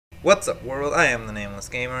What's up, world? I am the Nameless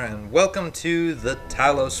Gamer, and welcome to the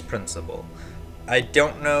Talos Principle. I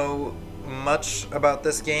don't know much about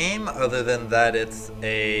this game, other than that it's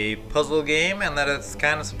a puzzle game and that it's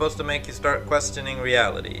kind of supposed to make you start questioning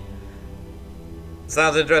reality.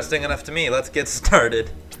 Sounds interesting enough to me. Let's get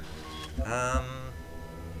started. I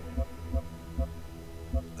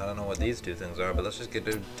don't know what these two things are, but let's just get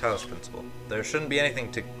to Talos Principle. There shouldn't be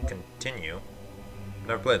anything to continue.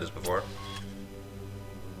 Never played this before.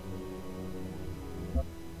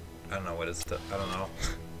 I don't know what it's I don't know.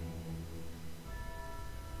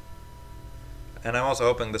 And I'm also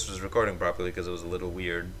hoping this was recording properly because it was a little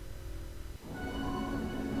weird.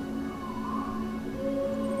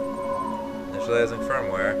 Initializing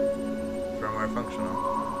firmware. Firmware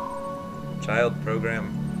functional. Child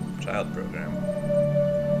program.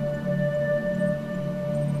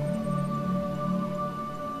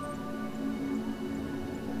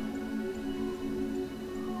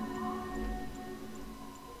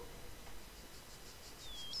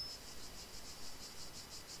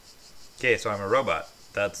 Okay, so I'm a robot.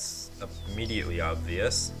 That's immediately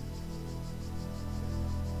obvious.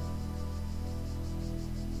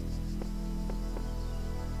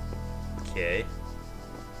 Okay.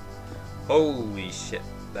 Holy shit.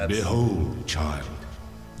 That's... Behold, child,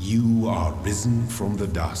 you are risen from the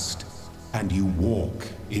dust, and you walk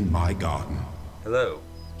in my garden. Hello.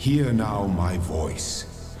 Hear now my voice,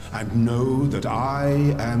 and know that I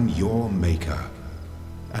am your maker,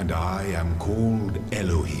 and I am called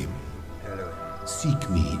Elohim. Seek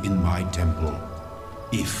me in my temple,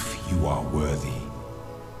 if you are worthy.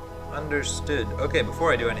 Understood. Okay,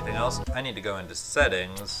 before I do anything else, I need to go into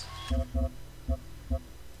settings.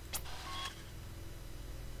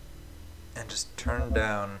 And just turn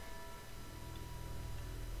down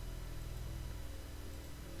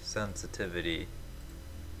sensitivity.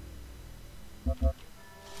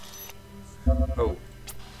 Oh.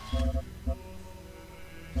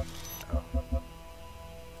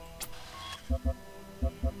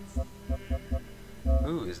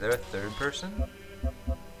 Ooh, is there a third person?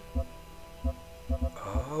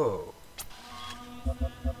 Oh.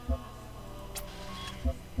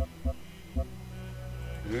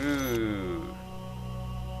 Ooh.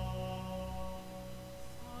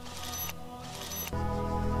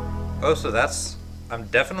 Oh, so that's... I'm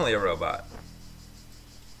definitely a robot.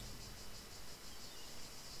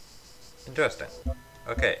 Interesting.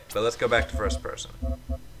 Okay, but let's go back to first person.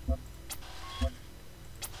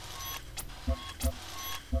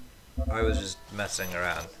 I was just messing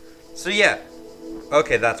around. So yeah.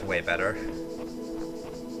 Okay, that's way better.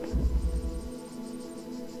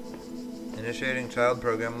 Initiating child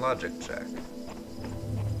program logic check.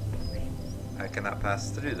 I cannot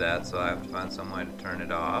pass through that, so I have to find some way to turn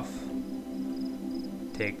it off.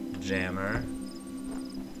 Take jammer.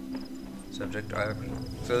 Subject driver.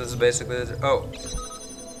 So this is basically... Oh.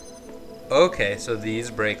 Okay, so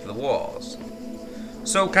these break the walls.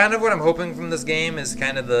 So kind of what I'm hoping from this game is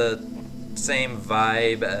kind of the same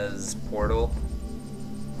vibe as Portal.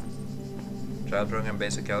 Child program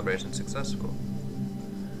basic calibration successful.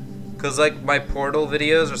 Cause like my Portal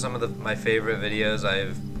videos are some of my favorite videos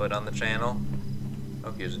I've put on the channel.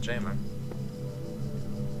 Oh, here's a jammer.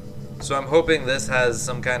 So I'm hoping this has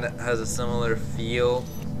has a similar feel.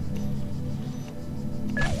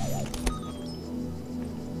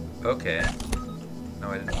 Okay. No,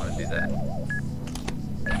 I didn't want to do that.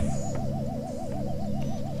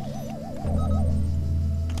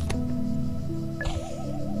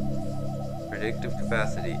 Predictive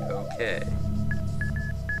capacity, okay.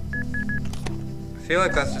 I feel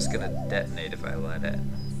like that's just gonna detonate if I let it.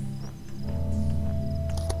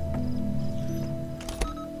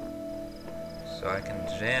 So I can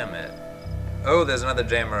jam it. Oh, there's another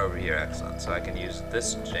jammer over here, excellent. So I can use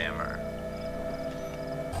this jammer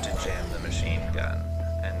to jam the machine gun.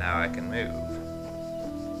 And now I can move.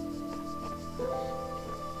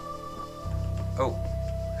 Oh,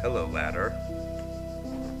 hello ladder.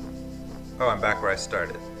 Oh, I'm back where I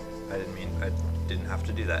started. I didn't have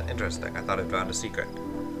to do that. Interesting. I thought I found a secret.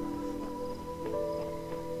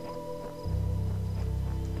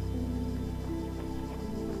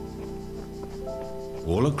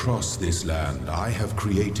 All across this land, I have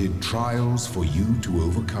created trials for you to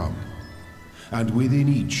overcome. And within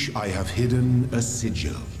each, I have hidden a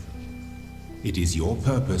sigil. It is your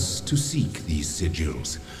purpose to seek these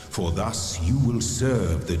sigils, for thus you will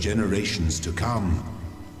serve the generations to come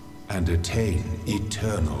and attain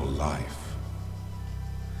eternal life.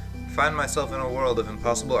 Find myself in a world of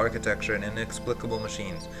impossible architecture and inexplicable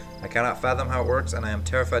machines. I cannot fathom how it works, and I am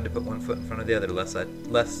terrified to put one foot in front of the other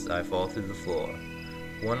lest I fall through the floor.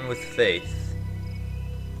 One with faith.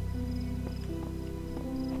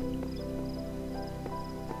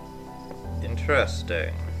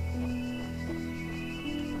 Interesting.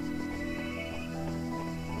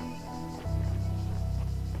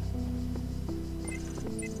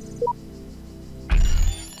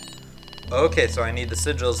 Okay, so I need the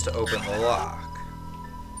sigils to open the lock.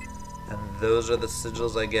 And those are the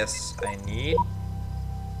sigils I guess I need?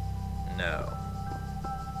 No.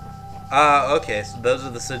 Okay, so those are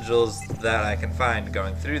the sigils that I can find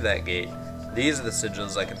going through that gate. These are the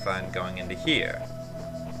sigils I can find going into here.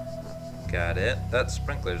 Got it. That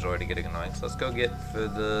sprinkler's already getting annoying, so let's go get for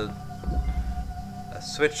the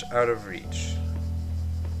switch out of reach.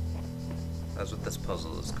 That's what this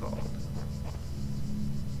puzzle is called.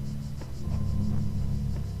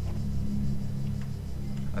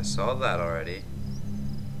 I saw that already.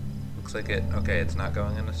 Looks like it... Okay, it's not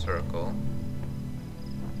going in a circle.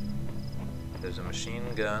 There's a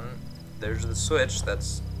machine gun. There's the switch.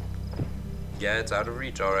 That's... Yeah, it's out of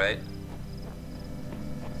reach, alright.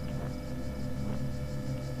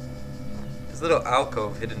 This little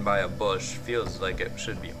alcove hidden by a bush feels like it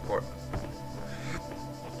should be important.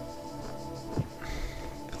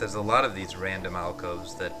 But there's a lot of these random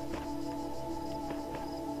alcoves that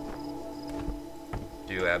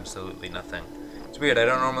do absolutely nothing. It's weird, I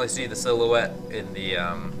don't normally see the silhouette in the,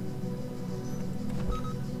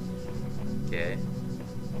 Okay.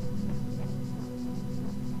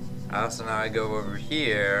 So now I go over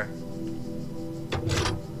here,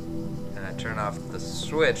 and I turn off the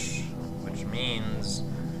switch, which means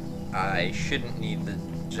I shouldn't need the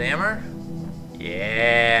jammer?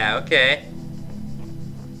 Yeah, okay.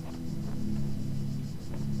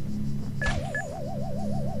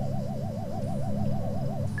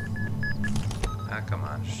 Come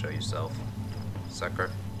on, show yourself, sucker.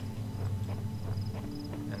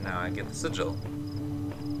 And now I get the sigil.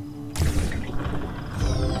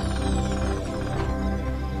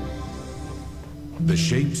 The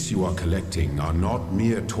shapes you are collecting are not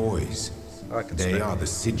mere toys. They spin. are the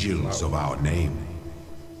sigils of our name.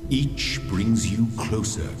 Each brings you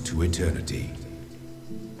closer to eternity.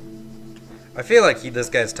 I feel like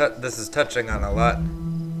this is touching on a lot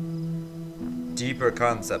deeper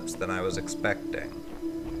concepts than I was expecting.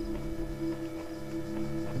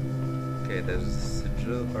 Okay, there's a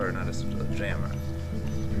sigil, or not a sigil, a jammer.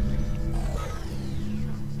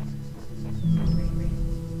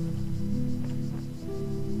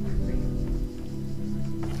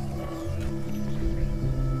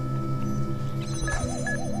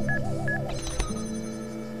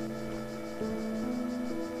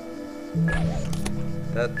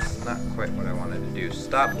 That's not quite what I wanted to do.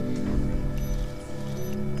 Stop.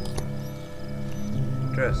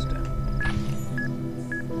 Interesting.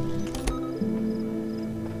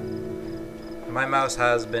 My mouse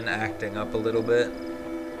has been acting up a little bit.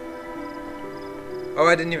 Oh,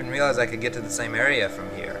 I didn't even realize I could get to the same area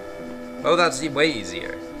from here. Oh, that's way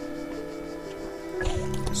easier.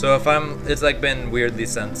 So if it's like been weirdly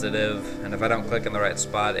sensitive, and if I don't click in the right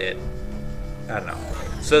spot, I don't know.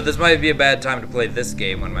 So this might be a bad time to play this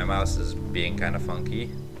game when my mouse is being kind of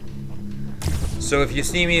funky. So if you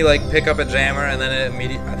see me like pick up a jammer and then it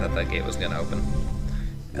immediately... I thought that gate was gonna open.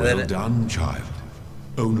 And well done, child.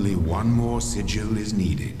 Only one more sigil is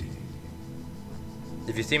needed.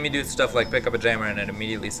 If you see me do stuff like pick up a jammer and it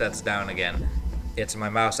immediately sets down again, it's my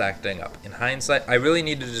mouse acting up. In hindsight, I really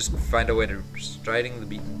need to just find a way to striding the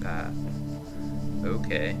beaten path.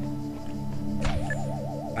 Okay.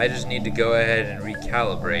 I just need to go ahead and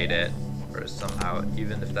recalibrate it, or somehow,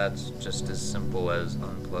 even if that's just as simple as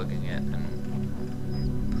unplugging it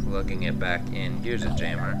and plugging it back in. Here's a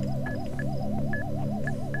jammer.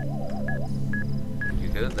 You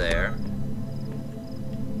go there.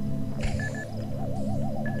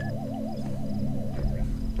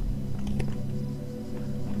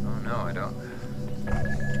 Oh no, I don't.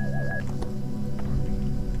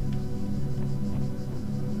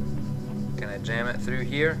 Can I jam it through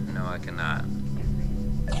here? No, I cannot.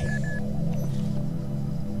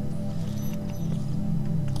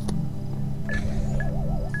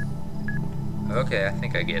 Okay, I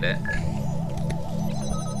think I get it.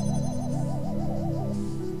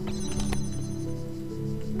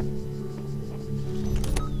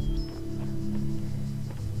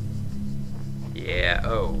 Yeah,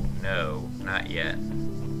 oh, no, not yet.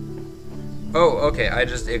 Oh, okay, I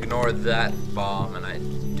just ignore that bomb and I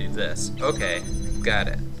do this. Okay, got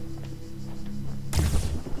it.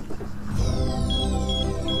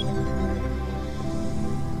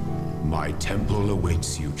 My temple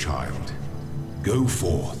awaits you, child. Go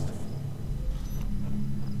forth.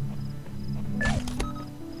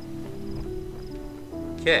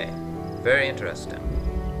 Okay, very interesting.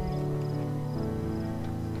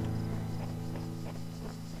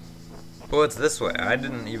 Oh, it's this way. I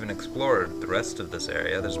didn't even explore the rest of this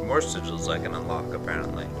area. There's more sigils I can unlock,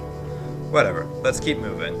 apparently. Whatever. Let's keep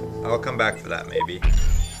moving. I'll come back for that, maybe.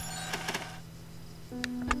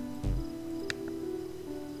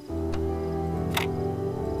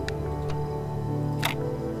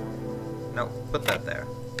 No, put that there.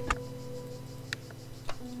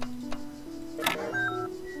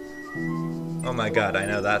 Oh my god, I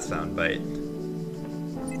know that soundbite.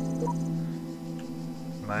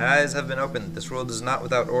 My eyes have been opened. This world is not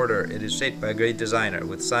without order. It is shaped by a great designer,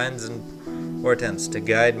 with signs and portents to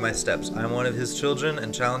guide my steps. I am one of his children,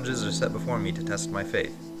 and challenges are set before me to test my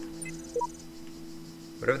faith.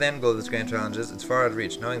 Whatever the end goal of this grand challenge is, it's far out of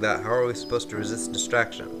reach. Knowing that, how are we supposed to resist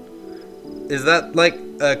distraction? Is that like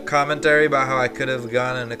a commentary about how I could have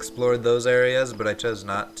gone and explored those areas, but I chose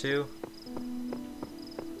not to?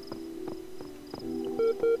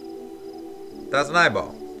 That's an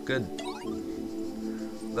eyeball. Good.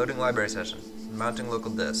 Loading library session. Mounting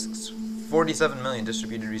local disks. 47 million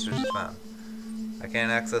distributed resources found. I can't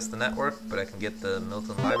access the network, but I can get the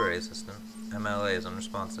Milton Library Assistant. MLA is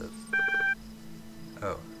unresponsive.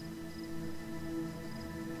 Oh.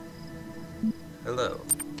 Hello.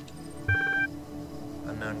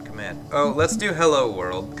 Unknown command. Oh, let's do hello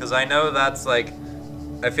world, because I know that's like...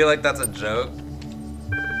 I feel like that's a joke.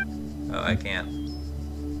 Oh, I can't.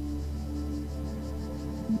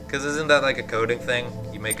 Because isn't that like a coding thing?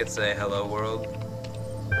 You make it say hello world.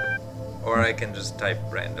 Or I can just type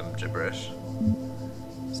random gibberish.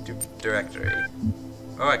 Let's do directory.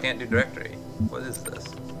 Oh, I can't do directory. What is this?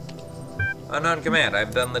 Unknown command.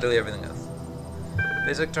 I've done literally everything else.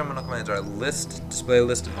 Basic terminal commands are list, display a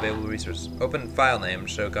list of available resources. Open file name,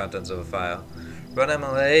 show contents of a file. Run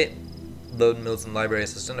MLA, load Milton Library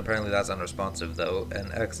Assistant. Apparently that's unresponsive though.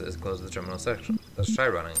 And exit is close the terminal section. Let's try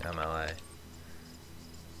running MLA.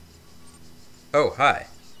 Oh, hi.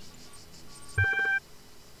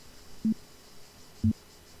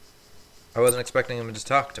 I wasn't expecting him to just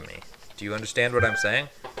talk to me. Do you understand what I'm saying?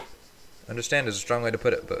 Understand is a strong way to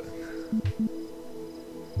put it, but...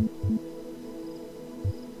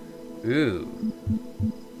 Ooh.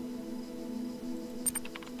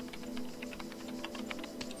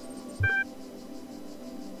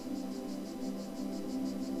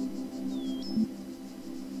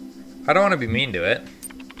 I don't want to be mean to it.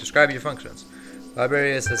 Describe your functions.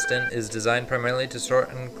 Library Assistant is designed primarily to sort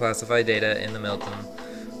and classify data in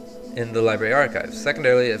the library archive.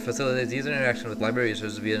 Secondarily, it facilitates user interaction with library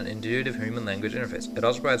users via an intuitive human language interface. It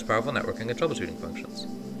also provides powerful networking and troubleshooting functions.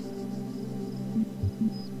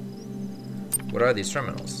 What are these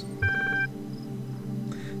terminals?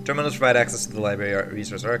 Terminals provide access to the library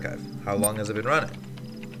resource archive. How long has it been running?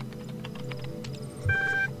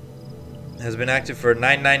 It has been active for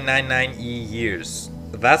 9999 years.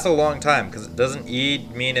 That's a long time, because doesn't E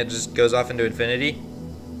mean it just goes off into infinity?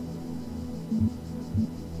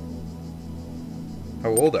 How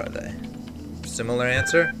old are they? Similar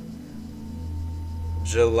answer?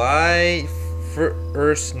 July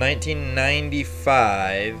 1st,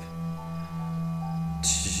 1995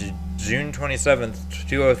 to June 27th,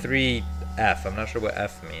 203 F. I'm not sure what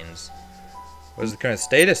F means. What is the current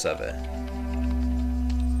status of it?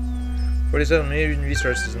 47 million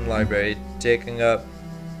resources in the library, taking up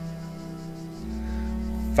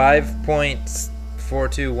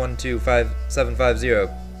 5.4212550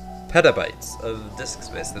 petabytes of disk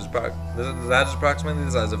space. That is approximately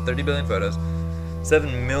the size of 30 billion photos,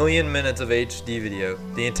 7 million minutes of HD video,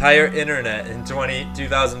 the entire internet in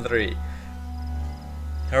 2003.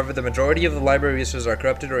 However, the majority of the library resources are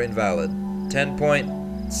corrupted or invalid.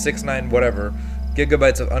 10.69 whatever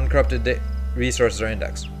gigabytes of uncorrupted resources are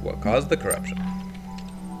indexed. What caused the corruption?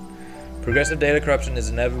 Progressive data corruption is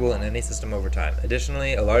inevitable in any system over time.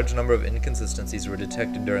 Additionally, a large number of inconsistencies were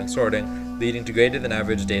detected during sorting, leading to greater than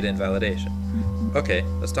average data invalidation. Okay,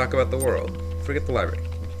 let's talk about the world. Forget the library.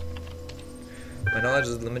 My knowledge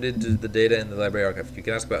is limited to the data in the library archive. If you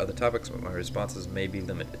can ask about other topics, but my responses may be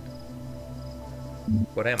limited.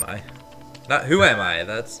 What am I? Not who am I,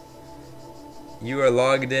 that's... You are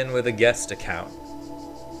logged in with a guest account.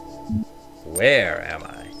 Where am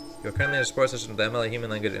I? You're currently in a support session with the MLA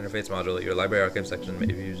Human Language Interface module. Your library archive section may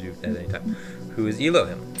be used at any time. Who is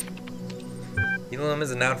Elohim? Elohim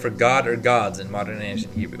is a noun for God or gods in modern and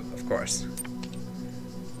ancient Hebrew, of course.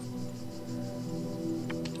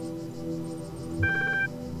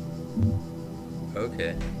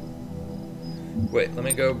 Okay. Wait, let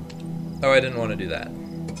me go... Oh, I didn't want to do that.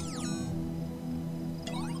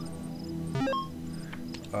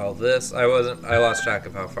 All this, I lost track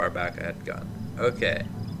of how far back I had gone. Okay.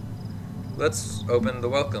 Let's open the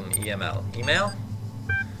welcome EML. Email?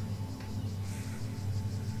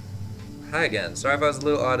 Hi again. Sorry if I was a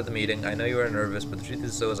little odd at the meeting. I know you were nervous, but the truth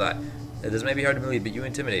is so was I. This may be hard to believe, but you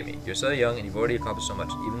intimidate me. You're so young, and you've already accomplished so much.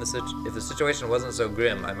 Even if the situation wasn't so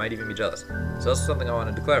grim, I might even be jealous. There's also something I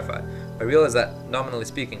wanted to clarify. I realize that, nominally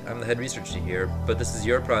speaking, I'm the head researcher here, but this is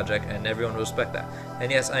your project, and everyone will respect that. And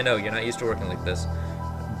yes, I know, you're not used to working like this,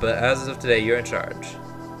 but as of today, you're in charge.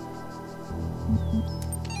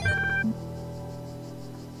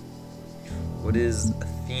 What is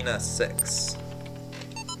Athena 6?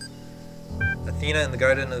 Athena in the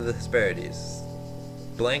Garden of the Hesperides.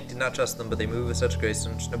 Blank did not trust them, but they move with such grace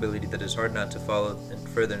and nobility that it is hard not to follow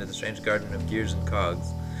further into the strange garden of gears and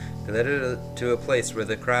cogs. They led her to a place where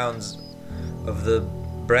the crowns of the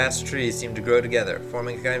brass trees seemed to grow together,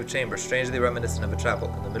 forming a kind of chamber strangely reminiscent of a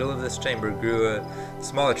chapel. In the middle of this chamber grew a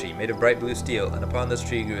smaller tree made of bright blue steel, and upon this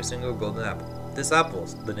tree grew a single golden apple. This apple,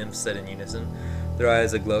 the nymphs said in unison, their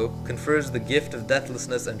eyes aglow, confers the gift of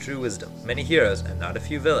deathlessness and true wisdom. Many heroes, and not a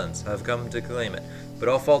few villains, have come to claim it, but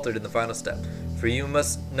all faltered in the final step. For you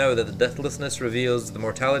must know that the deathlessness reveals the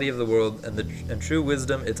mortality of the world, and true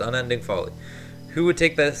wisdom its unending folly. Who would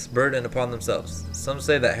take this burden upon themselves? Some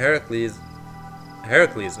say that Heracles,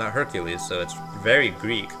 not Hercules, so it's very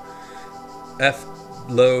Greek.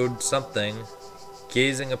 Load something,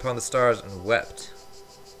 gazing upon the stars and wept.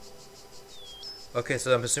 Okay,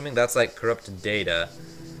 so I'm assuming that's like corrupted data.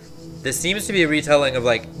 This seems to be a retelling of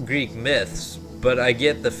like Greek myths, but I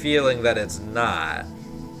get the feeling that it's not.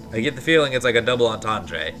 I get the feeling it's like a double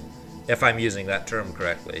entendre, if I'm using that term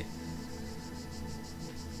correctly.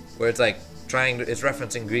 Where it's like it's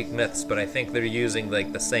referencing Greek myths, but I think they're using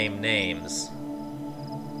like the same names.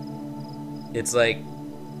 It's like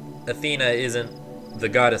Athena isn't the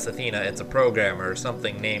goddess Athena, it's a programmer or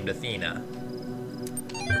something named Athena.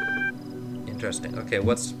 Interesting. Okay,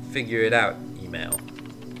 let's figure it out. Email.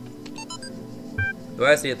 The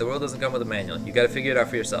way I see it, the world doesn't come with a manual. You gotta figure it out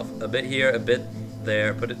for yourself. A bit here, a bit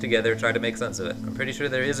there, put it together, try to make sense of it. I'm pretty sure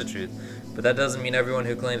there is a truth, but that doesn't mean everyone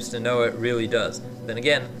who claims to know it really does. Then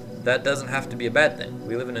again, that doesn't have to be a bad thing.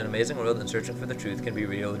 We live in an amazing world, and searching for the truth can be a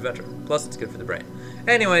real adventure. Plus, it's good for the brain.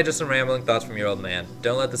 Anyway, just some rambling thoughts from your old man.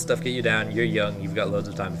 Don't let this stuff get you down. You're young. You've got loads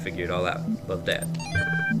of time to figure it all out. Love, Dad.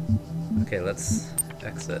 Okay, let's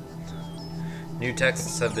exit. New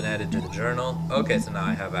texts have been added to the journal. Okay, so now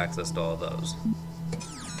I have access to all those.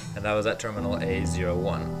 And that was at terminal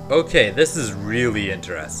A01. Okay, this is really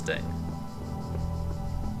interesting.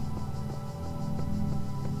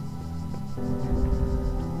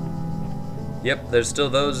 Yep, there's still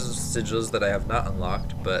those sigils that I have not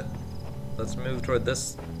unlocked, but let's move toward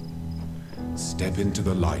this. Step into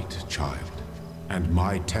the light, child, and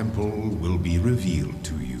my temple will be revealed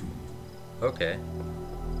to you. Okay.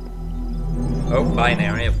 Oh,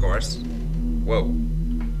 binary, of course. Whoa.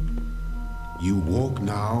 You walk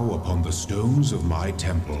now upon the stones of my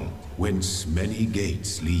temple, whence many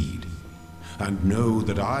gates lead. And know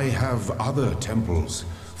that I have other temples,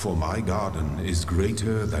 for my garden is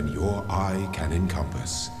greater than your eye can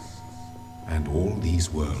encompass. And all these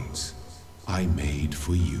worlds I made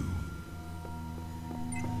for you.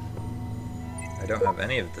 I don't have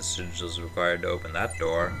any of the sigils required to open that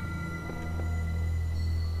door.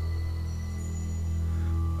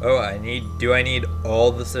 Oh, do I need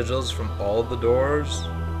all the sigils from all the doors?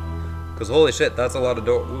 Because holy shit, that's a lot of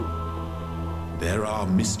doors. Ooh. There are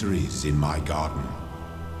mysteries in my garden,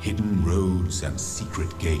 hidden roads and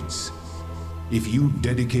secret gates. If you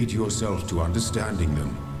dedicate yourself to understanding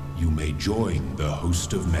them, you may join the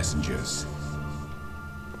host of messengers.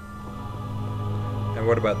 And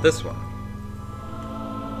what about this one?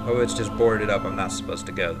 Oh, it's just boarded up. I'm not supposed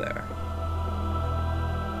to go there.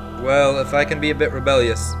 Well, if I can be a bit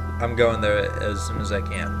rebellious, I'm going there as soon as I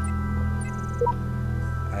can.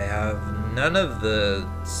 I have none of the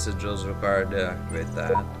sigils required to activate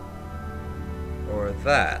that. Or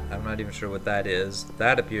that. I'm not even sure what that is.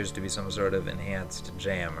 That appears to be some sort of enhanced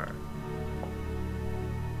jammer.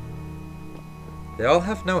 They all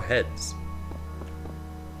have no heads.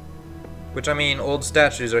 Which, I mean, old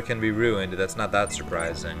statues can be ruined. That's not that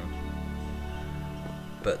surprising.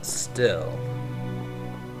 But still.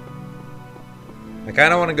 I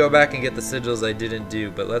kind of want to go back and get the sigils I didn't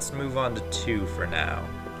do, but let's move on to 2 for now.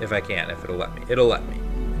 If I can, if it'll let me. It'll let me.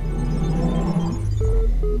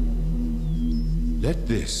 Let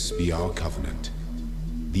this be our covenant.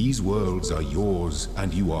 These worlds are yours,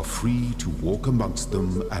 and you are free to walk amongst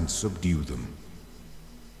them and subdue them.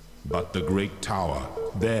 But the great tower,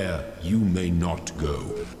 there you may not go.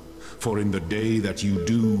 For in the day that you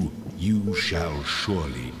do, you shall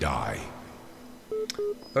surely die.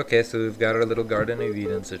 Okay, so we've got our little Garden of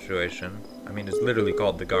Eden situation. I mean, it's literally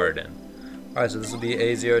called the Garden. Alright, so this will be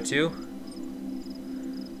A02.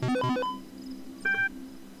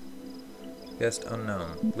 Guest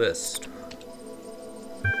unknown. List.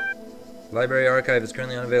 Library archive is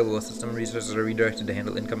currently unavailable. System resources are redirected to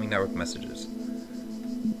handle incoming network messages.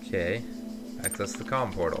 Okay. Access the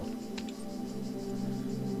comm portal.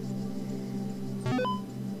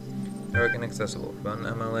 Network inaccessible. Run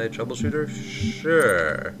MLA troubleshooter?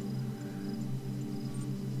 Sure.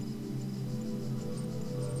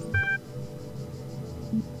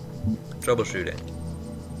 Troubleshooting.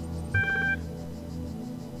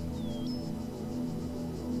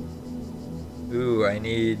 Ooh, I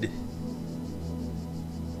need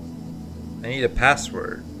a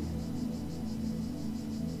password.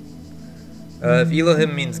 If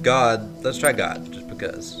Elohim means God, let's try God, just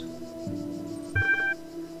because.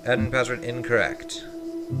 Add in password incorrect.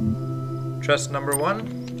 Trust number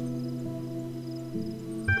 1.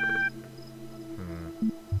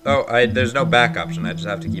 Oh, there's no back option, I just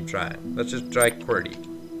have to keep trying. Let's just try QWERTY.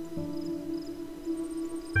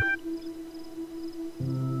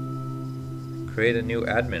 Create a new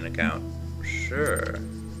admin account. Sure.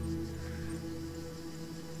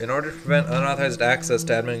 In order to prevent unauthorized access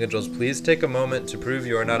to admin controls, please take a moment to prove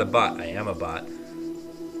you are not a bot. I am a bot.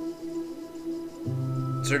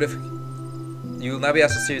 You will now be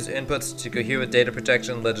asked a series of inputs to cohere with data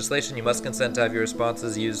protection legislation. You must consent to have your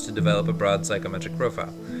responses used to develop a broad psychometric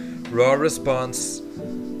profile. Raw response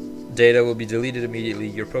data will be deleted immediately.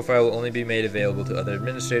 Your profile will only be made available to other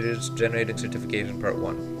administrators. Generating certification part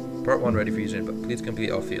 1. Part 1 ready for user input. Please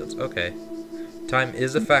complete all fields. Okay. Time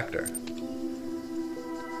is a factor.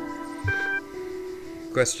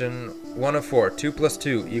 Question 1 of 4. 2 plus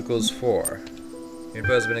 2 equals 4. Your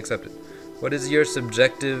input has been accepted. What is your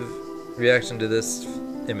subjective reaction to this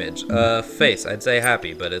image? Face. I'd say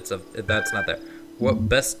happy, but that's not there. What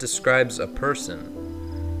best describes a person?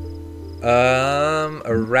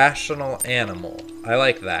 A rational animal. I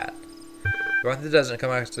like that. You walk through the desert and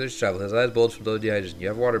come back to this travel. His eyes bulge from low dehydration. You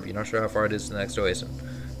have water, but you're not sure how far it is to the next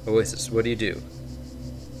oasis. What do you do?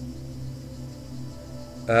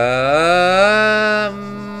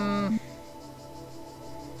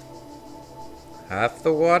 Half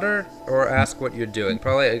the water? Or ask what you're doing?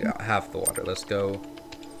 Probably half the water. Let's go.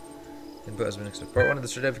 Input has been accepted. Part 1 of the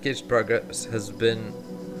certification progress is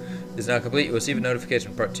now complete. You will receive a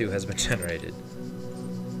notification. Part 2 has been generated.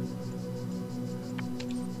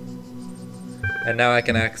 And now I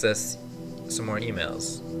can access some more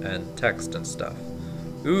emails and text and stuff.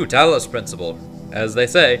 Ooh, Talos principle. As they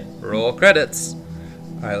say, roll credits.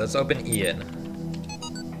 Alright, let's open Ian.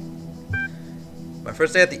 My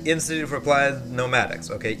first day at the Institute for Applied Nomadics.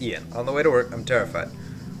 Okay, Ian. On the way to work, I'm terrified.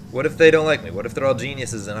 What if they don't like me? What if they're all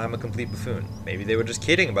geniuses and I'm a complete buffoon? Maybe they were just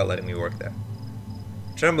kidding about letting me work there.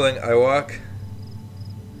 Trembling, I walk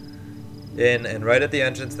in, and right at the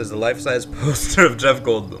entrance, there's a life-size poster of Jeff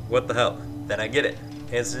Goldblum. What the hell? Then I get it.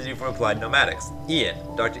 Institute for Applied Nomadics. Ian.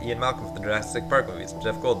 Dr. Ian Malcolm from the Jurassic Park movies.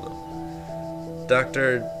 Jeff Goldblum.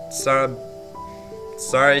 Dr.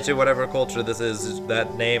 Sorry to whatever culture this is,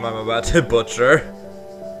 that name I'm about to butcher.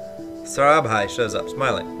 Sarabhai shows up,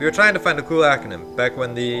 smiling. We were trying to find a cool acronym back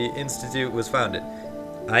when the institute was founded.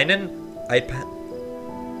 Einen? Iapen?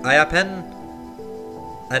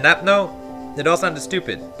 Anapno? It all sounded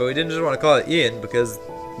stupid, but we didn't just want to call it Ian because,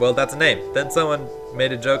 well, that's a name. Then someone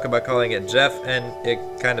made a joke about calling it Jeff, and it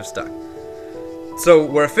kind of stuck. So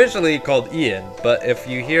we're officially called Ian, but if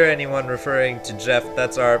you hear anyone referring to Jeff,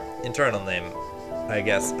 that's our internal name, I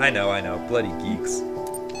guess. I know, bloody geeks.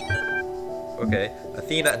 Okay,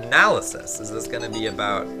 Athena analysis. Is this going to be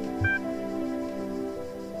about...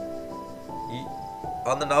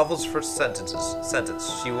 On the novel's first sentence,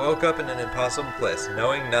 she woke up in an impossible place,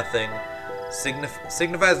 knowing nothing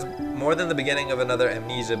signifies more than the beginning of another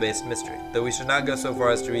amnesia-based mystery, though we should not go so far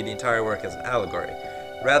as to read the entire work as an allegory.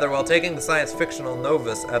 Rather, while taking the science-fictional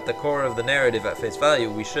novus at the core of the narrative at face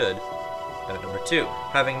value, we should... Note number 2.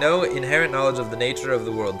 Having no inherent knowledge of the nature of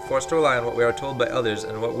the world, forced to rely on what we are told by others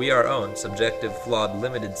and what we our own, subjective, flawed,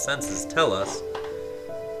 limited senses tell us,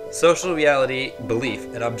 social reality, belief,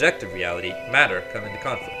 and objective reality, matter, come into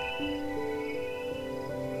conflict.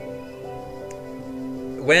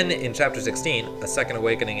 When, in Chapter 16, A Second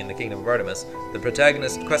Awakening in the Kingdom of Artemis, the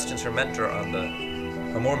protagonist questions her mentor on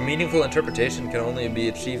a more meaningful interpretation can only be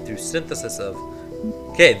achieved through synthesis of...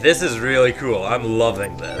 Okay, this is really cool. I'm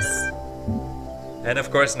loving this. And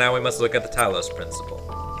of course, now we must look at the Talos principle.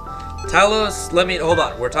 Talos, hold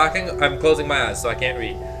on. I'm closing my eyes so I can't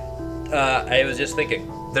read. I was just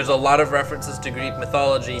thinking. There's a lot of references to Greek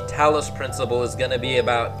mythology. Talos principle is going to be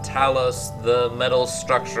about Talos, the metal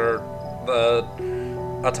structure, the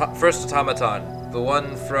first automaton, the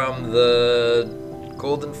one from the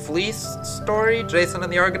Golden Fleece story, Jason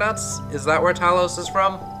and the Argonauts. Is that where Talos is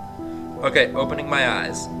from? Okay, opening my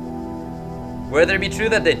eyes. Whether it be true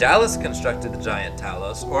that Daedalus constructed the giant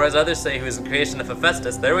Talos, or as others say, he was a creation of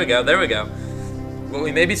Hephaestus, there we go. What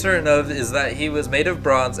we may be certain of is that he was made of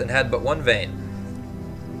bronze and had but one vein,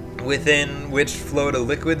 within which flowed a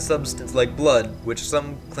liquid substance like blood, which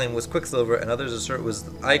some claim was quicksilver and others assert was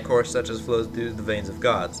ichor, such as flows through the veins of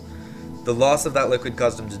gods. The loss of that liquid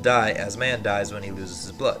caused him to die, as man dies when he loses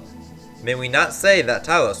his blood. May we not say that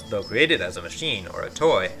Talos, though created as a machine or a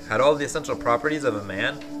toy, had all the essential properties of a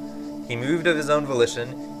man? He moved of his own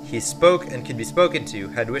volition, he spoke and could be spoken to,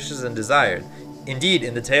 had wishes and desired. Indeed,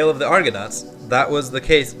 in the tale of the Argonauts, that was the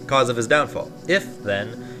cause of his downfall. If,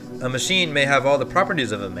 then, a machine may have all the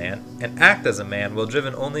properties of a man, and act as a man while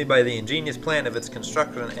driven only by the ingenious plan of its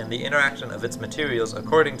construction and the interaction of its materials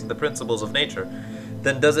according to the principles of nature,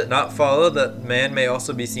 then does it not follow that man may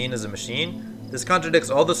also be seen as a machine? This contradicts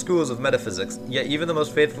all the schools of metaphysics, yet even the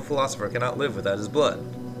most faithful philosopher cannot live without his blood.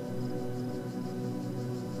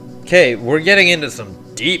 Okay, we're getting into some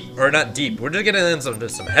we're just getting into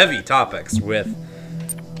some heavy topics with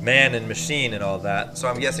man and machine and all that. So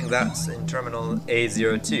I'm guessing that's in terminal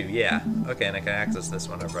A02, yeah. Okay, and I can access this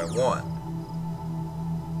whenever I want.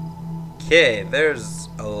 Okay, there's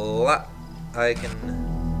a lot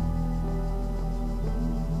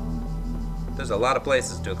there's a lot of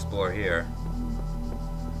places to explore here.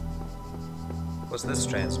 What's this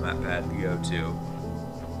transmat pad to go to?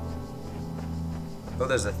 Oh,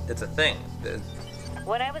 it's a thing.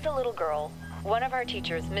 When I was a little girl, one of our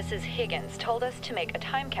teachers, Mrs. Higgins, told us to make a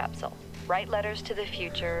time capsule, write letters to the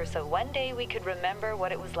future, so one day we could remember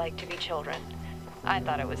what it was like to be children. I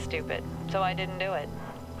thought it was stupid, so I didn't do it,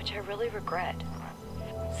 which I really regret.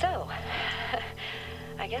 So,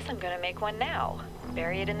 I guess I'm gonna make one now,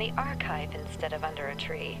 bury it in the archive instead of under a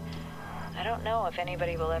tree. I don't know if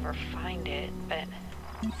anybody will ever find it, but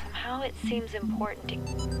somehow it seems important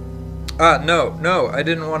to... No, I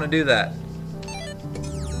didn't want to do that.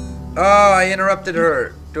 Oh, I interrupted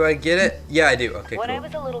her. Do I get it? Yeah, I do. Okay, When cool. I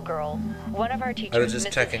was a little girl, one of our teachers,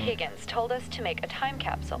 Mrs. checking. Higgins, told us to make a time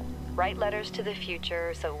capsule, write letters to the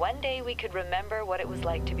future, so one day we could remember what it was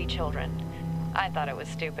like to be children. I thought it was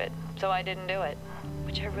stupid, so I didn't do it,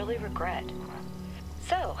 which I really regret.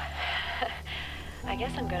 So, I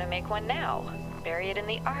guess I'm gonna make one now, bury it in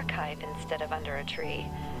the archive instead of under a tree.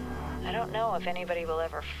 I don't know if anybody will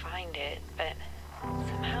ever find it, but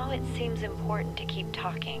somehow it seems important to keep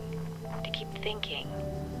talking, to keep thinking,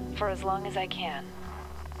 for as long as I can.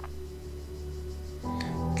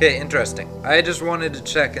 Okay, interesting. I just wanted to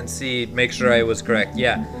check and make sure I was correct.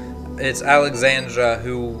 Yeah, it's Alexandra,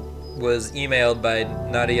 who was emailed by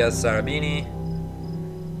Nadia Sarabini,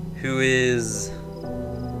 who is...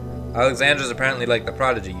 Alexandra's apparently like the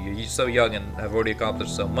prodigy. You're so young and have already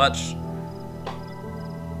accomplished so much.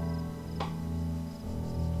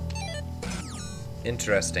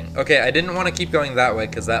 Interesting. Okay, I didn't want to keep going that way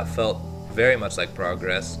because that felt very much like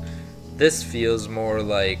progress. This feels more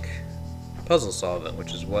like puzzle solving,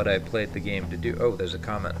 which is what I played the game to do. Oh, there's a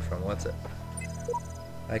comment from what's it?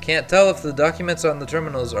 I can't tell if the documents on the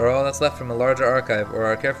terminals are all that's left from a larger archive or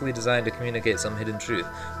are carefully designed to communicate some hidden truth.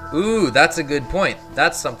 Ooh, that's a good point.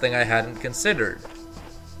 That's something I hadn't considered.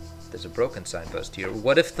 There's a broken signpost here.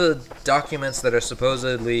 What if the documents that are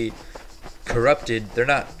supposedly corrupted, they're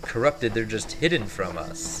not corrupted, they're just hidden from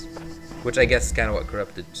us? Which I guess is kind of what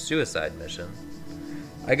corrupted suicide mission.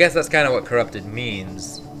 I guess that's kind of what corrupted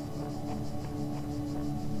means.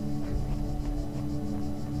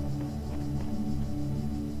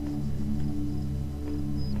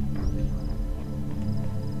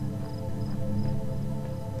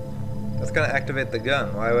 That's gonna activate the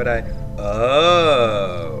gun. Why would I?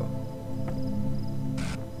 Oh.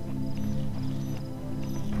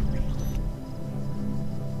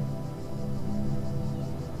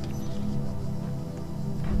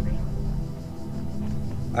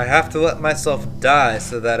 I have to let myself die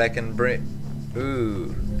so that I can bring...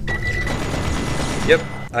 Ooh. Yep,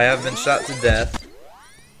 I have been shot to death.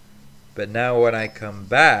 But now when I come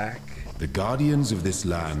back... The guardians of this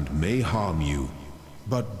land may harm you,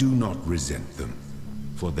 but do not resent them.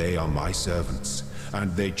 For they are my servants,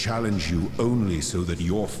 and they challenge you only so that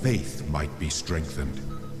your faith might be strengthened.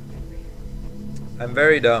 I'm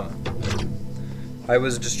very dumb. I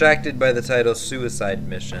was distracted by the title Suicide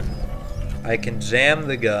Mission. I can jam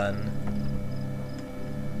the gun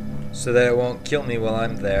so that it won't kill me while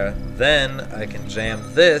I'm there. Then I can jam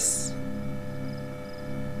this.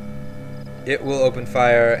 It will open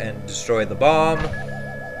fire and destroy the bomb.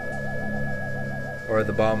 Or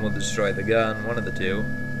the bomb will destroy the gun, one of the two.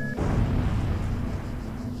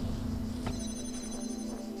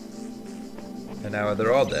 And now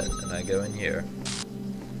they're all dead, and I go in here.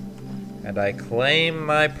 And I claim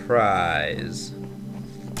my prize.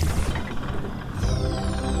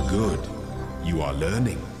 Good. You are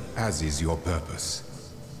learning, as is your purpose.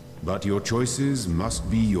 But your choices must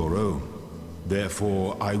be your own.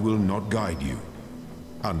 Therefore, I will not guide you,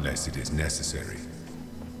 unless it is necessary.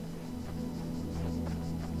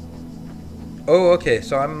 Oh, okay,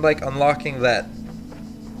 so I'm like unlocking that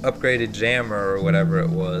upgraded jammer or whatever it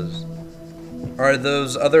was. Are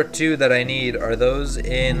those other two that I need, are those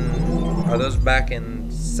back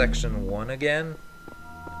in section 1 again?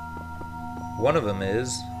 One of them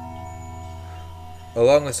is.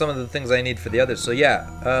 Along with some of the things I need for the others. So yeah,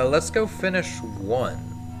 let's go finish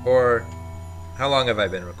 1. Or, how long have I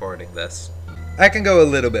been recording this? I can go a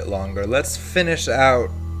little bit longer. Let's finish out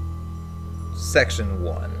section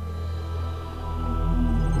 1.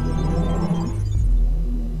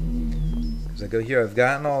 As I go here, I've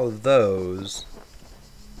gotten all of those.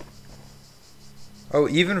 Oh,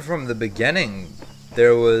 even from the beginning,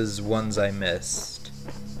 there was ones I missed.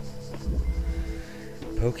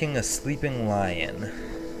 Poking a sleeping lion.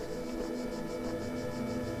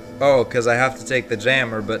 Oh, because I have to take the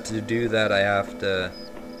jammer, but to do that I have to...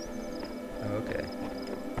 Oh, okay.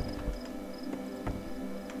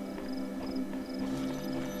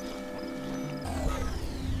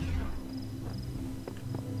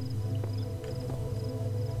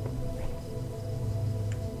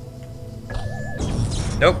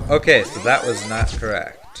 Nope, okay, so that was not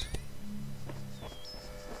correct.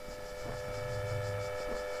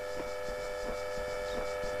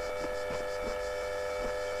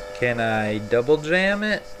 Can I double jam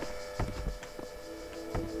it?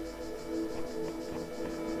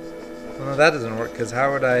 Well, no, that doesn't work, because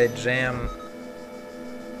how would I jam...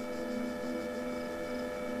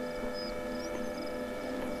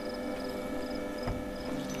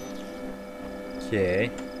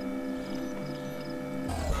 Okay.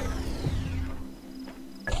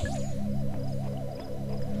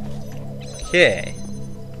 Okay.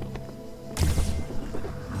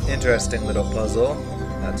 Interesting little puzzle.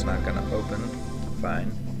 That's not gonna open.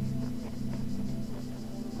 Fine.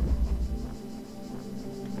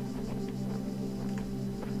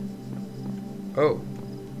 Oh.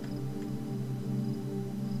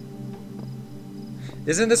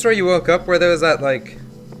 Isn't this where you woke up? Where there was that, like...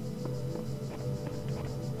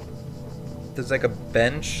 There's like a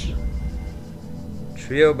bench?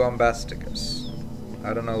 Trio Bombasticus.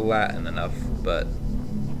 I don't know Latin enough, but...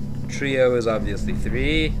 Trio is obviously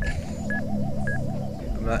 3.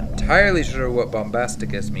 I'm not entirely sure what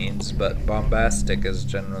bombasticus means, but bombastic is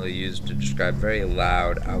generally used to describe very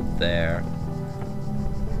loud, out there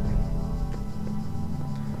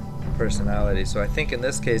personality. So I think in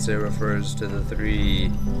this case it refers to the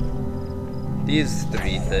these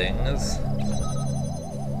three things.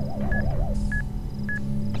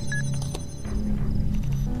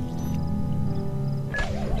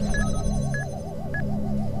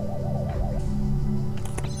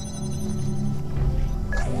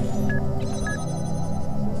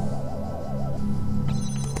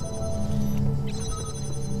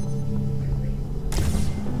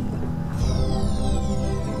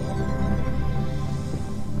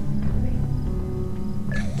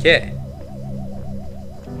 Okay.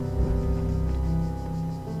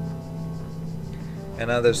 And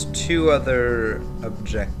now there's 2 other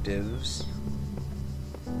objectives.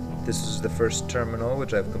 This is the first terminal,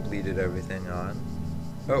 which I've completed everything on.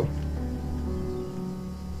 Oh.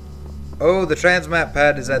 Oh, the transmap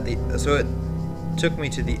pad is at the... So it took me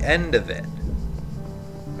to the end of it.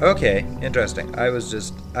 Okay, interesting. I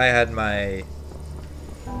had my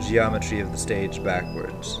geometry of the stage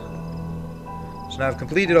backwards. So now I've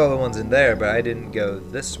completed all the ones in there, but I didn't go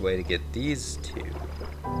this way to get these 2.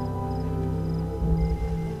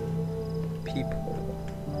 Peephole.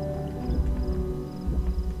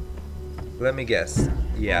 Let me guess.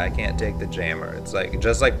 Yeah, I can't take the jammer. It's like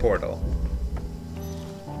just like Portal.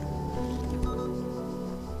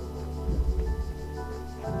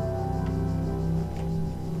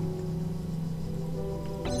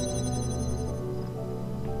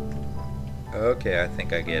 Okay, I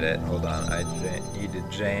think I get it. Hold on, I need to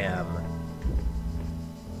jam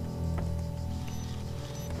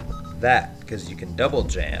that, because you can double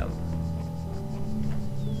jam.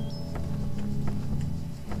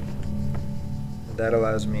 That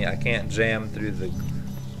allows me, I can't jam through the...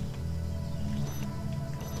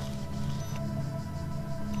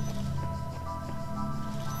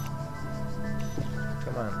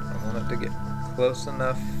 Come on, I want it to get close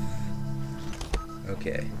enough.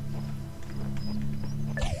 Okay.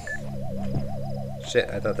 Shit,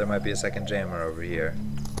 I thought there might be a second jammer over here.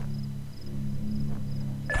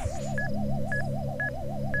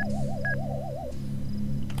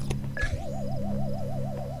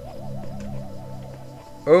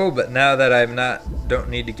 Oh, but now that don't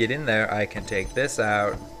need to get in there, I can take this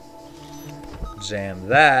out, jam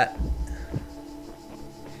that,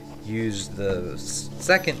 use the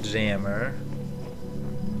second jammer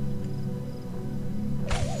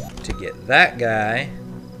to get that guy,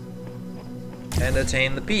 and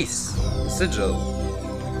attain the piece, sigil.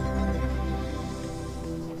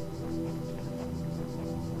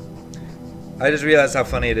 I just realized how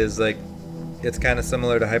funny it is, like, it's kind of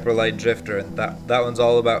similar to Hyperlight Drifter, and that one's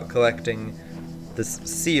all about collecting the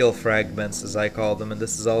seal fragments, as I call them, and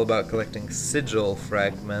this is all about collecting sigil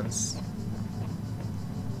fragments.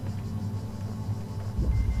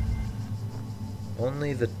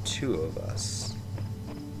 Only the two of us.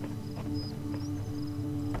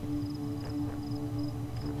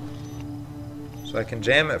 So I can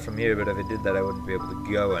jam it from here, but if I did that, I wouldn't be able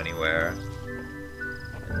to go anywhere.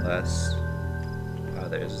 Unless... oh,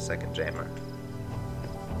 there's a second jammer.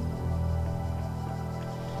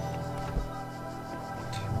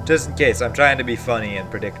 Just in case, I'm trying to be funny and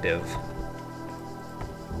predictive.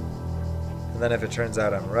 And then if it turns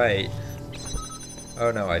out I'm right...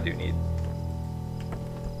 oh no, I do need...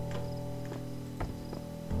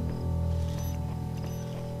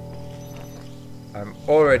 I'm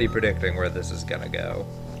already predicting where this is gonna go.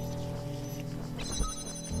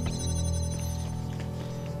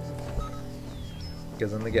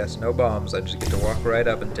 Because I'm the guess, no bombs, I just get to walk right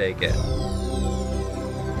up and take it.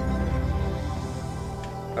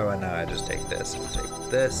 Oh, and now I just take this, and take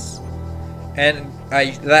this. And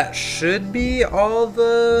that should be all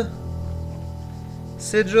the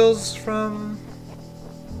sigils from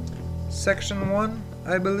Section 1,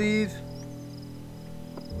 I believe.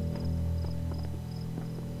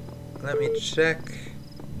 Let me check.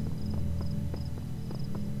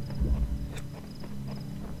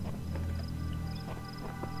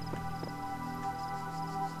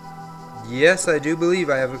 Yes, I do believe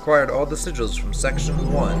I have acquired all the sigils from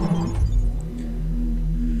Section 1.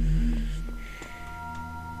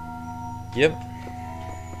 Yep.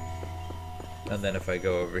 And then if I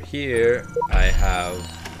go over here, I have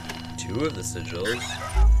 2 of the sigils.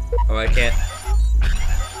 Oh, I can't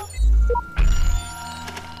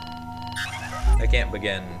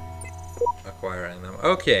begin acquiring them.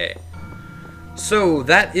 Okay. So,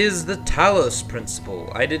 that is the Talos principle.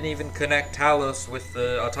 I didn't even connect Talos with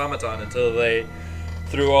the automaton until they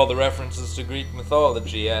threw all the references to Greek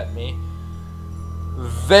mythology at me.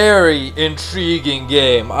 Very intriguing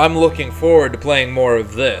game. I'm looking forward to playing more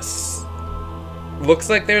of this. Looks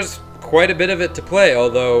like there's quite a bit of it to play,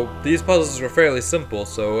 although these puzzles were fairly simple,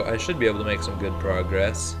 so I should be able to make some good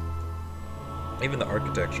progress. Even the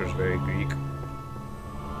architecture is very Greek.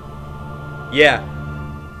 Yeah.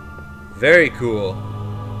 Very cool.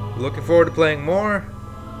 Looking forward to playing more.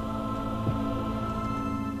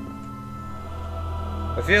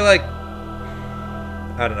 I feel like...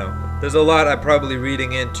 I don't know. There's a lot I'm probably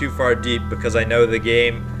reading in too far deep because I know the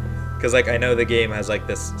game... because, like, I know the game has, like,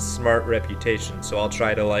 this smart reputation, so I'll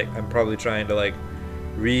try to, like... I'm probably trying to, like,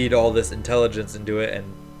 read all this intelligence into it, and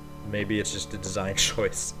maybe it's just a design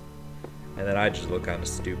choice. And then I just look kind of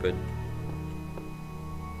stupid.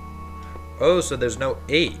 Oh, so there's no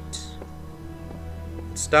 8.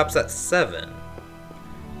 It stops at 7.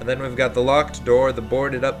 And then we've got the locked door, the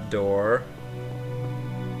boarded up door.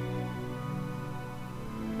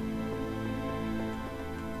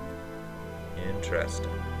 Interesting.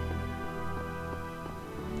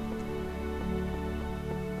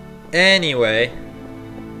 Anyway,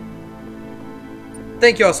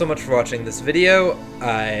 thank you all so much for watching this video.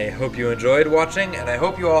 I hope you enjoyed watching, and I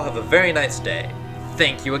hope you all have a very nice day.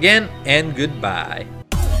 Thank you again, and goodbye.